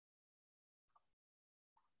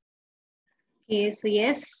Okay, so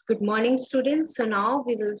yes, good morning, students. So now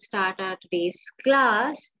we will start our today's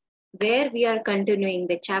class where we are continuing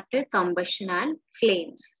the chapter Combustion and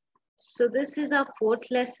Flames. So this is our fourth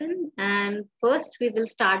lesson, and first we will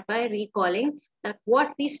start by recalling that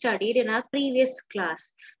what we studied in our previous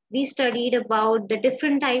class. We studied about the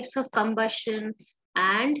different types of combustion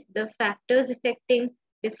and the factors affecting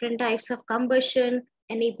different types of combustion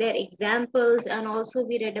and their examples, and also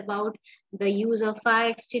we read about the use of fire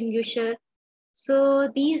extinguisher. So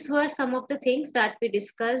these were some of the things that we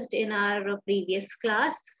discussed in our previous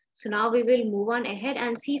class. So now we will move on ahead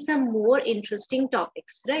and see some more interesting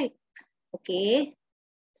topics, right? Okay.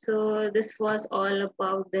 So this was all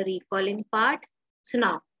about the recalling part. So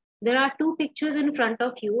now there are two pictures in front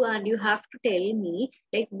of you and you have to tell me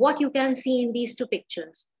like what you can see in these two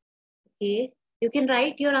pictures. Okay. You can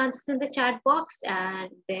write your answers in the chat box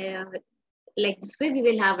and there, like this way we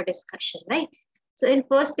will have a discussion, right? So in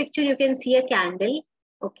first picture you can see a candle,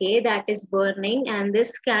 okay, that is burning, and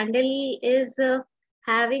this candle is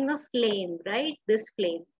having a flame, right? This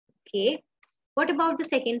flame, okay. What about the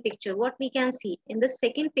second picture? What we can see in the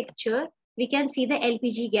second picture, we can see the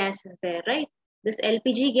LPG gas is there, right? This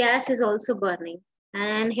LPG gas is also burning,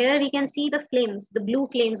 and here we can see the flames, the blue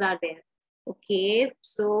flames are there. Okay,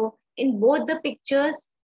 so in both the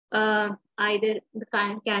pictures, either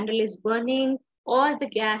the candle is burning or the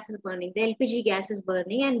gas is burning, the LPG gas is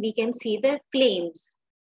burning, and we can see the flames.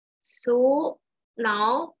 So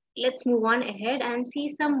now let's move on ahead and see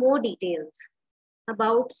some more details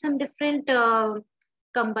about some different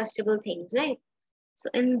combustible things, right? So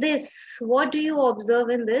in this, what do you observe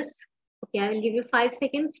in this? Okay, I will give you 5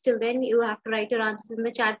 seconds. Till then, you have to write your answers in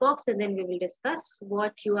the chat box, and then we will discuss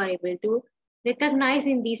what you are able to recognize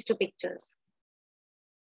in these two pictures.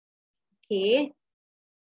 Okay.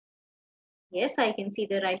 Yes, I can see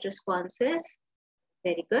the right responses.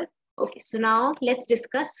 Very good. Okay, so now let's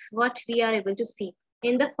discuss what we are able to see.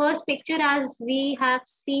 In the first picture, as we have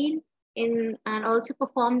seen in and also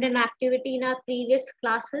performed an activity in our previous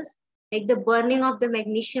classes, like the burning of the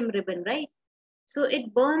magnesium ribbon, right? So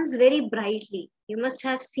it burns very brightly. You must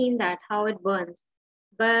have seen that, how it burns.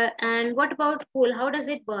 But and what about coal? How does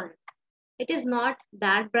it burn? It is not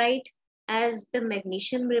that bright as the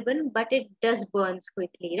magnesium ribbon, but it does burns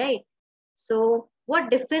quickly, right? So what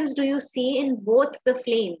difference do you see in both the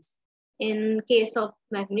flames? In case of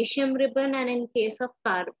magnesium ribbon and in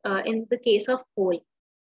the case of coal.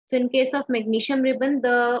 So in case of magnesium ribbon,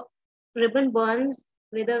 the ribbon burns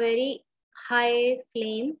with a very high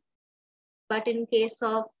flame, but in case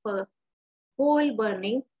of coal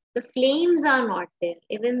burning, the flames are not there.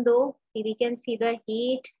 Even though we can see the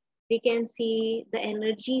heat, we can see the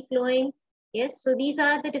energy flowing. Yes, so these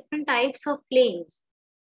are the different types of flames.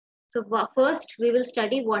 So first we will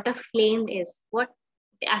study what a flame is, what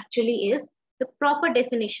it actually is, the proper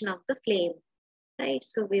definition of the flame, right?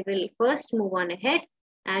 So we will first move on ahead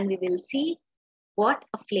and we will see what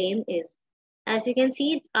a flame is. As you can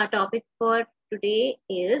see, our topic for today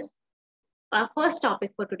is, our first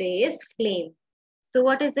topic for today is flame. So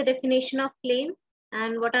what is the definition of flame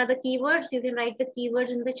and what are the keywords? You can write the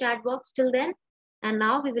keywords in the chat box till then. And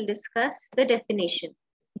now we will discuss the definition.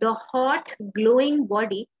 The hot glowing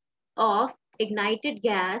body of ignited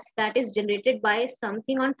gas that is generated by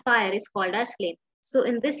something on fire is called as flame. So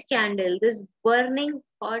in this candle, this burning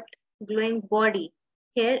hot glowing body,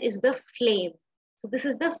 here is the flame. So this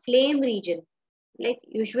is the flame region. Like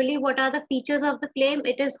usually what are the features of the flame?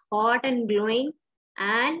 It is hot and glowing,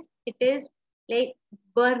 and it is like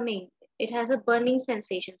burning. It has a burning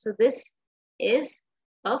sensation. So this is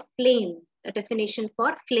a flame, a definition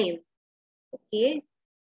for flame. Okay.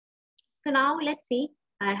 So now let's see.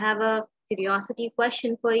 I have a curiosity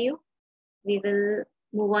question for you. We will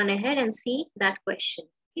move on ahead and see that question.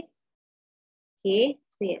 Okay. Okay.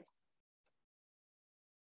 So yes.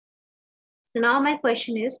 So now my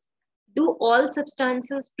question is, do all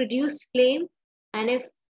substances produce flame? And if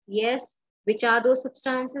yes, which are those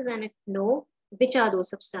substances? And if no, which are those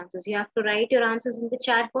substances? You have to write your answers in the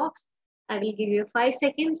chat box. I will give you 5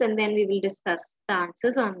 seconds and then we will discuss the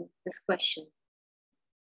answers on this question.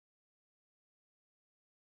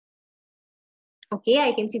 Okay,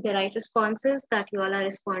 I can see the right responses that you all are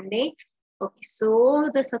responding. Okay, so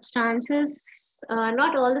the substances,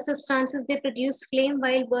 not all the substances, they produce flame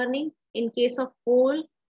while burning. In case of coal,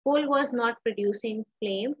 coal was not producing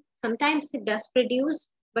flame. Sometimes it does produce,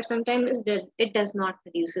 but sometimes it does not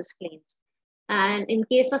produces flames. And in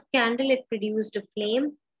case of candle, it produced a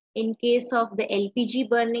flame. In case of the LPG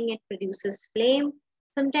burning, it produces flame.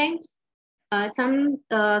 Sometimes some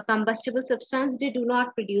combustible substance, they do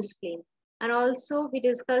not produce flame. And also we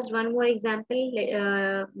discussed one more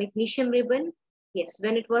example, magnesium ribbon. Yes,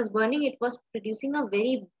 when it was burning, it was producing a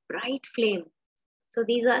very bright flame. So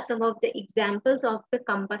these are some of the examples of the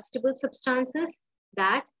combustible substances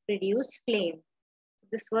that produce flame.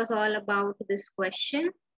 This was all about this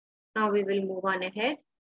question. Now we will move on ahead.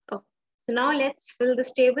 Okay. So now let's fill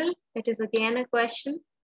this table. It is again a question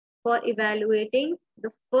for evaluating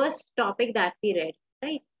the first topic that we read,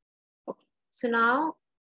 right? Okay. So now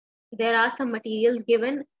there are some materials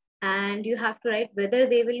given and you have to write whether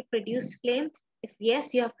they will produce flame. If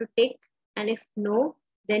yes, you have to tick, and if no,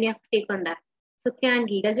 then you have to tick on that. So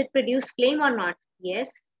candle, does it produce flame or not?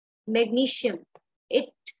 Yes. Magnesium, it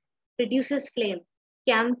produces flame.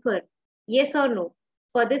 Camphor, yes or no?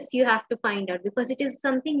 For this, you have to find out because it is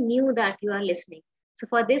something new that you are listening. So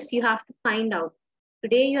for this, you have to find out.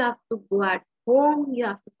 Today, you have to go at home, you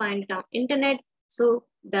have to find it on internet. So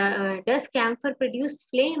does camphor produce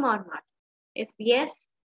flame or not? If yes,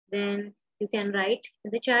 then you can write in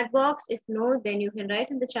the chat box. If no, then you can write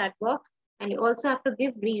in the chat box, and you also have to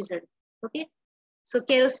give reason. Okay. So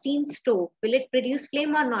kerosene stove, will it produce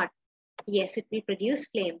flame or not? Yes, it will produce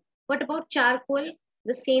flame. What about charcoal?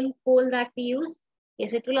 The same coal that we use?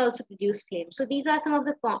 Yes, it will also produce flame. So these are some of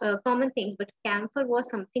the common things, but camphor was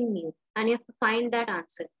something new and you have to find that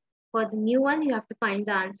answer. For the new one, you have to find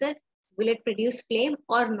the answer. Will it produce flame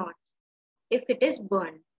or not? If it is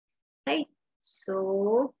burned, right?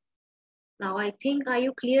 So now I think, are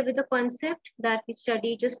you clear with the concept that we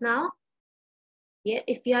studied just now? Yeah,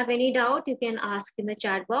 if you have any doubt, you can ask in the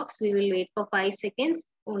chat box. We will wait for 5 seconds.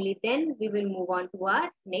 Only then we will move on to our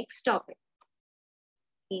next topic.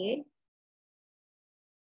 Okay.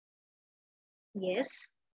 Yes.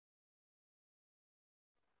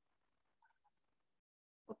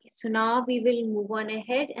 Okay, so now we will move on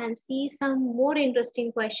ahead and see some more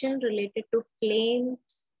interesting questions related to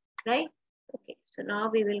flames, right? Okay, so now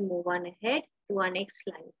we will move on ahead to our next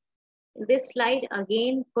slide. In this slide,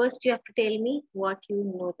 again, first you have to tell me what you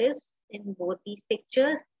notice in both these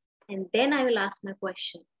pictures, and then I will ask my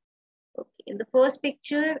question. Okay, in the first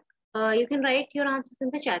picture, you can write your answers in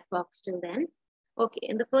the chat box till then. Okay,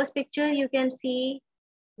 in the first picture, you can see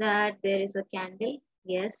that there is a candle.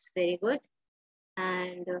 Yes, very good.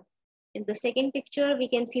 And in the second picture, we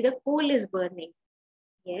can see the coal is burning.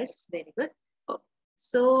 Yes, very good. Oh,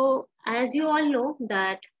 so as you all know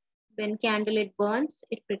that when candle it burns,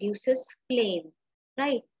 it produces flame,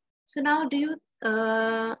 right? So now do you,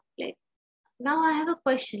 like, now I have a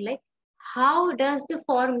question, like, how does the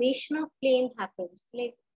formation of flame happens?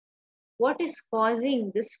 Like, what is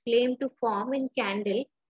causing this flame to form in candle,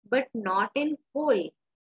 but not in coal?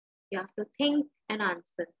 You have to think and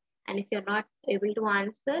answer. And if you're not able to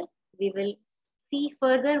answer, we will see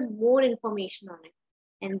further more information on it.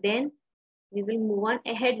 And then we will move on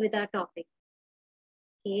ahead with our topic.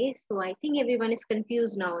 Okay, so I think everyone is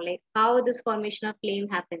confused now, like how this formation of flame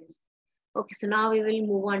happens. Okay, so now we will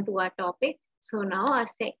move on to our topic. So now our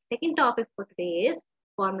second topic for today is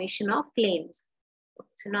formation of flames. Okay,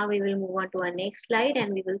 so now we will move on to our next slide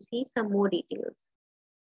and we will see some more details.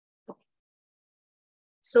 Okay.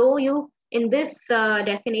 So you, in this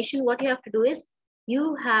definition, what you have to do is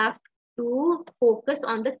you have to focus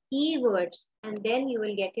on the keywords and then you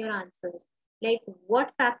will get your answers. Like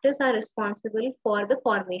what factors are responsible for the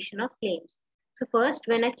formation of flames. So first,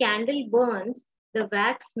 when a candle burns, the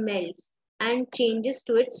wax melts and changes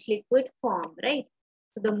to its liquid form, right?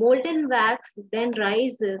 So the molten wax then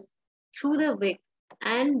rises through the wick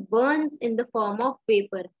and burns in the form of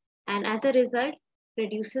vapor, and as a result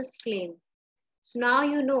produces flame. So now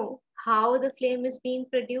you know how the flame is being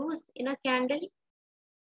produced in a candle.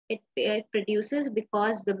 It produces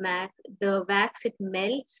because the wax, it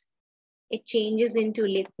melts, it changes into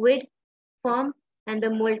liquid form, and the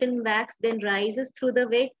molten wax then rises through the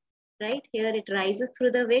wick, right? Here it rises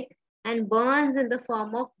through the wick and burns in the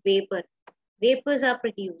form of vapor. Vapors are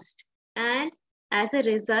produced, and as a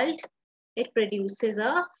result, it produces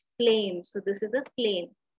a flame. So this is a flame.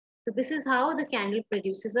 So this is how the candle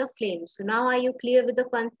produces a flame. So now are you clear with the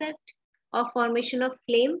concept of formation of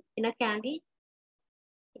flame in a candle?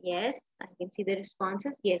 Yes, I can see the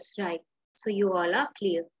responses. Yes, right. So you all are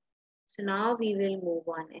clear. So now we will move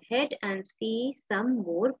on ahead and see some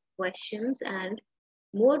more questions and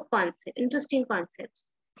more interesting concepts.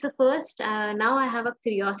 So first, now I have a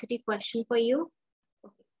curiosity question for you.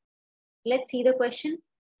 Okay. Let's see the question.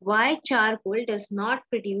 Why charcoal does not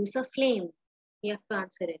produce a flame? You have to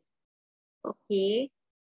answer it. Okay.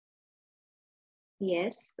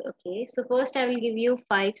 Yes. Okay. So first I will give you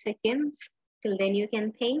 5 seconds. Till then you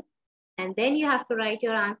can think. And then you have to write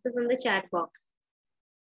your answers in the chat box.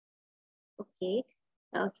 Okay.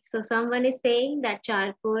 Okay, so someone is saying that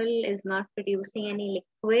charcoal is not producing any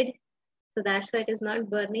liquid, so that's why it is not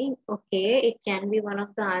burning. Okay, it can be one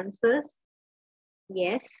of the answers.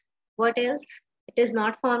 Yes. What else? It is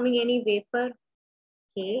not forming any vapor.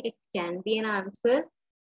 Okay, it can be an answer.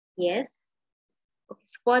 Yes. Okay,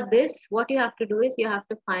 so for this, what you have to do is you have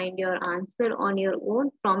to find your answer on your own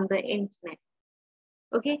from the internet.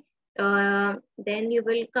 Okay, then you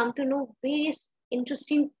will come to know various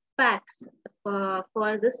interesting facts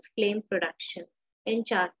for this flame production in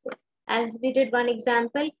charcoal. As we did one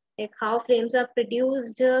example, like how flames are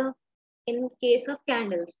produced in case of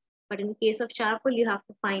candles. But in case of charcoal, you have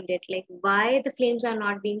to find it, like why the flames are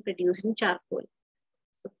not being produced in charcoal.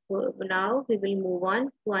 So now we will move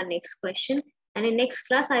on to our next question. And in next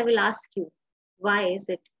class, I will ask you, why is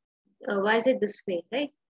it this way,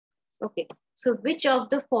 right? Okay, so which of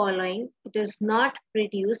the following does not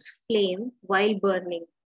produce flame while burning?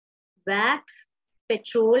 Wax,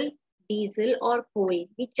 petrol, diesel, or coal?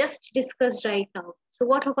 We just discussed right now. So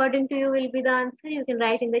what according to you will be the answer? You can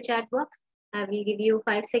write in the chat box. I will give you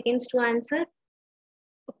 5 seconds to answer.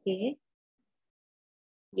 Okay.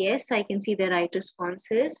 Yes, I can see the right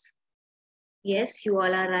responses. Yes, you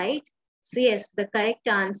all are right. So yes, the correct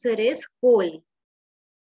answer is coal.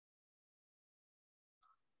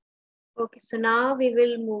 Okay, so now we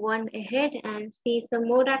will move on ahead and see some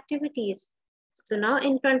more activities. So now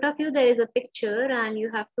in front of you, there is a picture and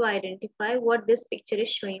you have to identify what this picture is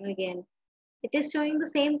showing again. It is showing the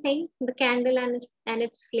same thing, the candle and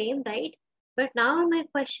its flame, right? But now my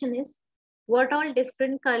question is, what all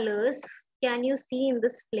different colors can you see in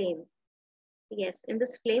this flame? Yes, in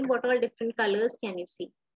this flame, what all different colors can you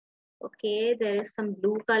see? Okay, there is some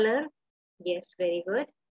blue color. Yes, very good.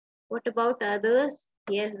 What about others?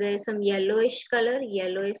 Yes, there is some yellowish color.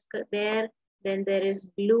 Yellow is there. Then there is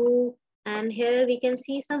blue. And here we can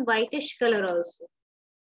see some whitish color also.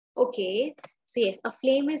 Okay. So yes, a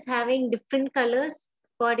flame is having different colors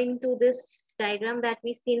according to this diagram that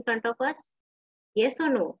we see in front of us. Yes or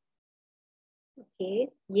no? Okay.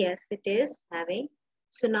 Yes, it is having.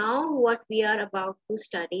 So now what we are about to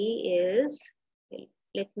study is,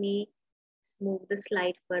 let me move the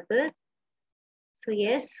slide further. So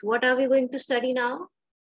yes, what are we going to study now?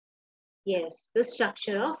 Yes, the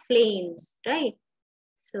structure of flames, right?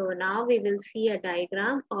 So now we will see a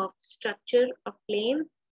diagram of structure of flame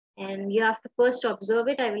and you have to first observe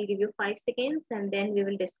it. I will give you 5 seconds and then we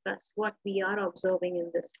will discuss what we are observing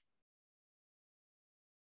in this.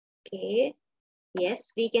 Okay.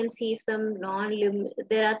 Yes, we can see some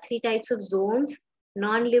there are 3 types of zones.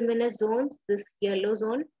 Non-luminous zones, this yellow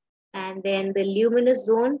zone, and then the luminous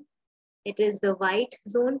zone, it is the white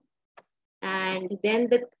zone, and then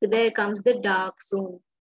there comes the dark zone.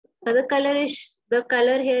 The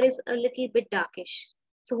color here is a little bit darkish.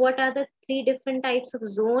 So what are the 3 different types of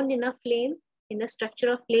zone in a flame, in the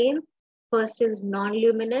structure of flame? First is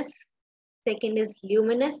non-luminous, second is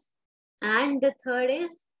luminous, and the third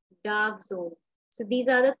is dark zone. So these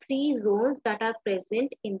are the 3 zones that are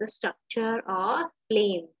present in the structure of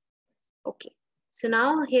flame. Okay. So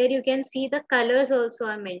now here you can see the colors also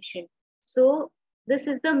are mentioned. So this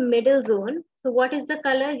is the middle zone. So what is the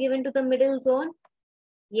color given to the middle zone?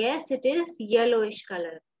 Yes, it is yellowish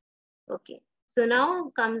color. Okay. So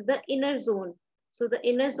now comes the inner zone. So the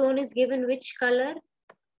inner zone is given which color?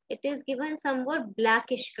 It is given somewhat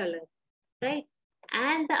blackish color, right?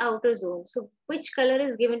 And the outer zone. So which color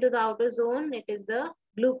is given to the outer zone? It is the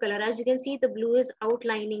blue color. As you can see, the blue is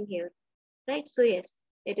outlining here, right? So yes,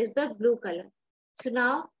 it is the blue color. So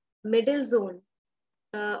now middle zone.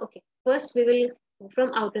 Okay, first we will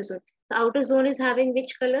from outer zone. The outer zone is having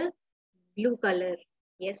which color? Blue color.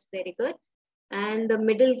 Yes, very good. And the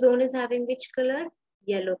middle zone is having which color?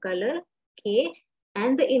 Yellow color. Okay.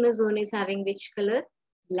 And the inner zone is having which color?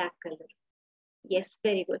 Black color. Yes,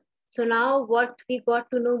 very good. So now what we got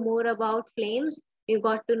to know more about flames, we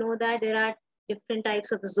got to know that there are different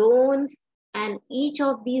types of zones and each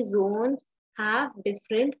of these zones have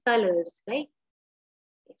different colors, right?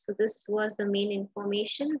 So this was the main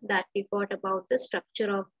information that we got about the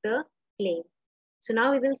structure of the flame. So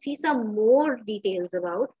now we will see some more details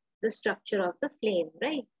about the structure of the flame,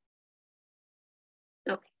 right?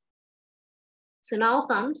 Okay. So now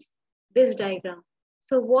comes this diagram.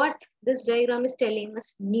 So what this diagram is telling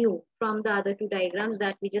us new from the other 2 diagrams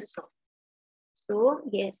that we just saw. So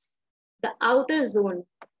yes, the outer zone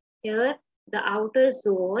here, the outer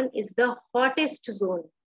zone is the hottest zone.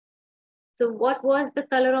 So what was the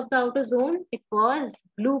color of the outer zone? It was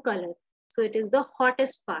blue color. So it is the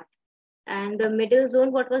hottest part. And the middle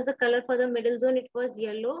zone, what was the color for the middle zone? It was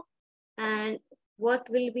yellow. And what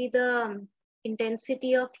will be the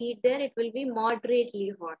intensity of heat there, it will be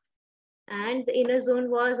moderately hot. And the inner zone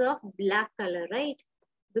was of black color, right?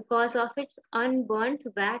 Because of its unburnt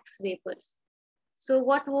wax vapors. So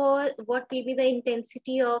what will be the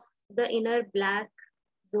intensity of the inner black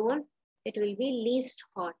zone? It will be least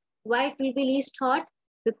hot. Why it will be least hot?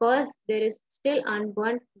 Because there is still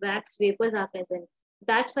unburnt wax vapors are present.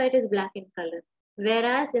 That's why it is black in color.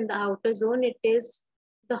 Whereas in the outer zone, it is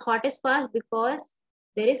the hottest part because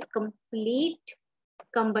there is complete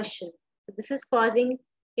combustion. So this is causing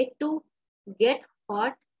it to get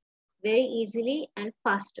hot very easily and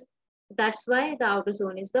faster. That's why the outer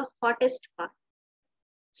zone is the hottest part.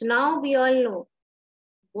 So now we all know.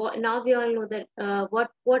 Now we all know that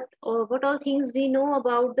what all things we know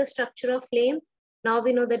about the structure of flame. Now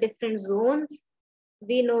we know the different zones.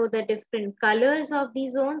 We know the different colors of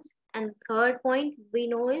these zones. And third point we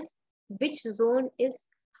know is which zone is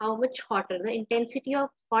how much hotter, the intensity of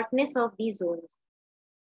hotness of these zones.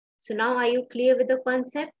 So now are you clear with the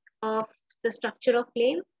concept of the structure of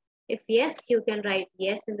flame? If yes, you can write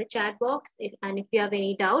yes in the chat box. And if you have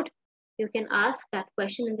any doubt, you can ask that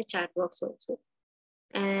question in the chat box also.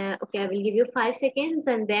 Okay, I will give you 5 seconds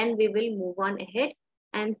and then we will move on ahead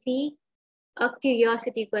and see a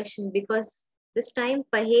curiosity question, because this time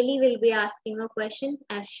Paheli will be asking a question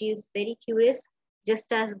as she is very curious,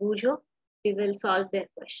 just as Bujo. We will solve their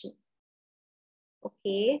question.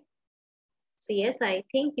 Okay. So yes, I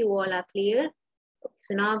think you all are clear.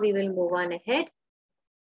 So now we will move on ahead.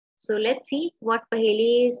 So let's see what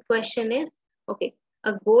Paheli's question is. Okay,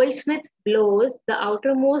 a goldsmith blows the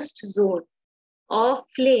outermost zone of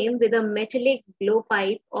flame with a metallic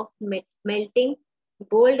blowpipe of melting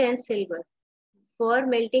gold and silver. For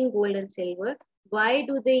melting gold and silver, why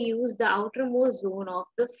do they use the outermost zone of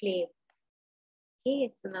the flame?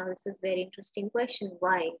 Okay, so now this is very interesting question.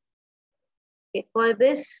 Why? Okay, for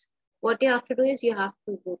this, what you have to do is you have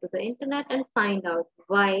to go to the internet and find out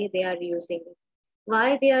why they are using it.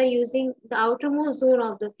 Why they are using the outermost zone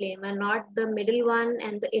of the flame and not the middle one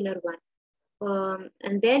and the inner one.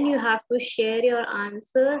 And then you have to share your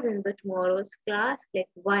answers in the tomorrow's class, like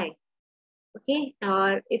why. Okay,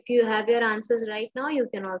 or if you have your answers right now, you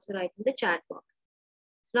can also write in the chat box.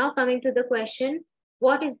 Now coming to the question,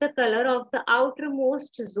 what is the color of the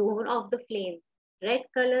outermost zone of the flame? Red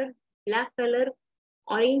color, black color,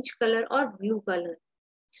 orange color, or blue color?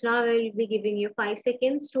 So now I will be giving you 5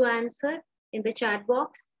 seconds to answer in the chat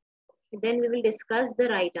box. Then we will discuss the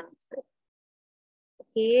right answer.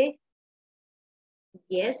 Okay.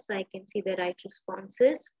 Yes, I can see the right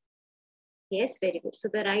responses. Yes, very good. So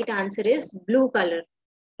the right answer is blue color,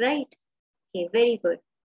 right? Okay, very good.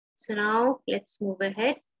 So now let's move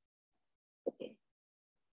ahead. Okay.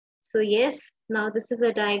 So yes, now this is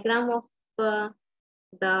a diagram of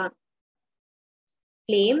the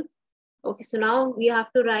flame. Okay, so now we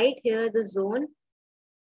have to write here the zone.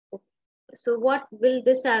 Okay. So what will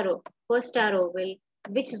this arrow, first arrow will,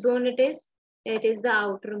 which zone it is? It is the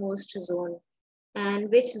outermost zone.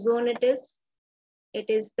 And which zone it is? It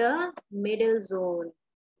is the middle zone.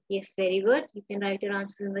 Yes, very good. You can write your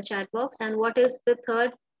answers in the chat box. And what is the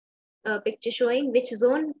third picture showing? Which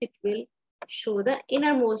zone? It will show the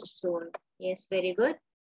innermost zone. Yes, very good.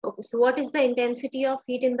 Okay, so what is the intensity of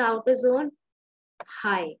heat in the outer zone?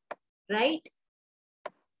 High, right?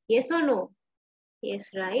 Yes or no?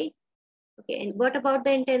 Yes, right. Okay, and what about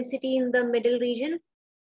the intensity in the middle region?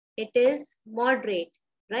 It is moderate,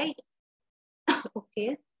 right?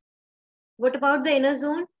 Okay. What about the inner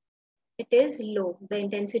zone? It is low. The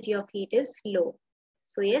intensity of heat is low.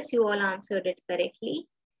 So yes, you all answered it correctly.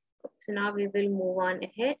 So now we will move on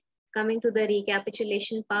ahead. Coming to the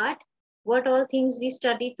recapitulation part, what all things we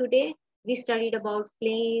studied today? We studied about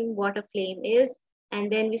flame, what a flame is,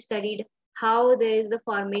 and then we studied how there is the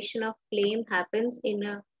formation of flame happens in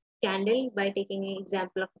a candle by taking an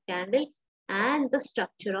example of a candle, and the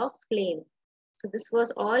structure of flame. So this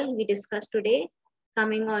was all we discussed today.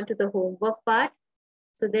 Coming on to the homework part.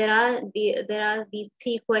 So there are these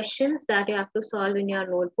 3 questions that you have to solve in your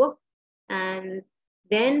notebook, and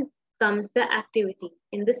then comes the activity.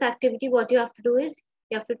 In this activity, what you have to do is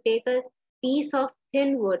you have to take a piece of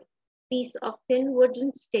thin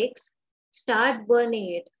wooden sticks, start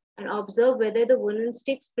burning it, and observe whether the wooden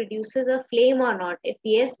sticks produces a flame or not. If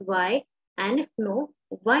yes, why? And if no,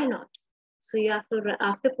 why not? So you have to,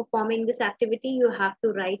 after performing this activity, you have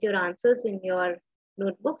to write your answers in your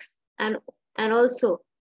notebooks, and also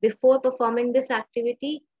before performing this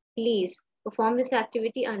activity, please perform this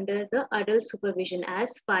activity under the adult supervision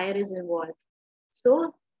as fire is involved.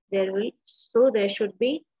 So there should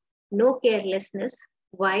be no carelessness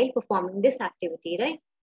while performing this activity, right?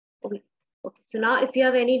 Okay. Okay, so now if you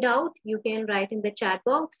have any doubt, you can write in the chat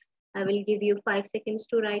box. I will give you 5 seconds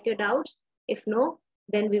to write your doubts. If no,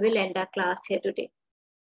 then we will end our class here today.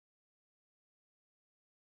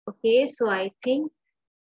 Okay, so I think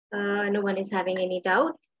no one is having any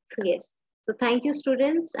doubt. So yes, so thank you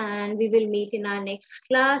students, and we will meet in our next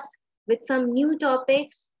class with some new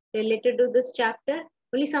topics related to this chapter.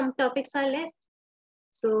 Only some topics are left.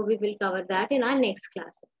 So we will cover that in our next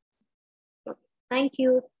class. Okay, thank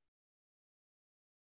you.